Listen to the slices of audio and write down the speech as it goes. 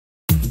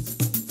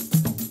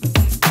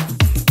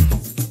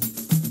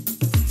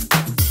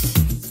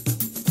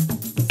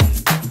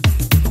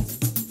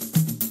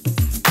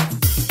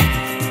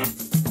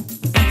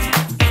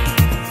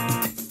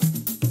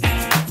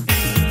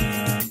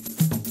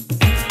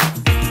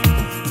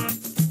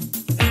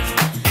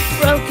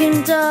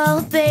broken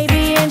doll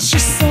baby, and she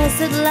says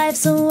that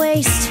life's a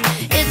waste.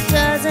 It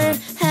doesn't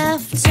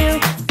have to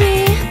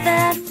be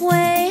that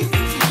way.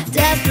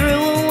 Dad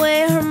threw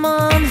away her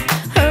mom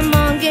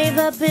gave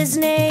up his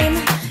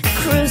name.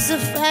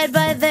 Crucified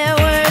by their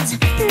words,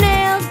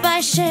 nailed by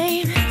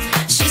shame.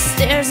 She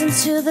stares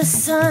into the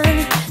sun,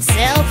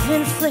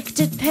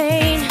 self-inflicted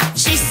pain.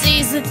 She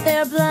sees that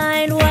they're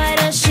blind, why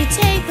does she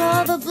take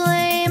all the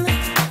blame?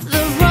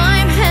 The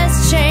rhyme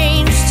has changed.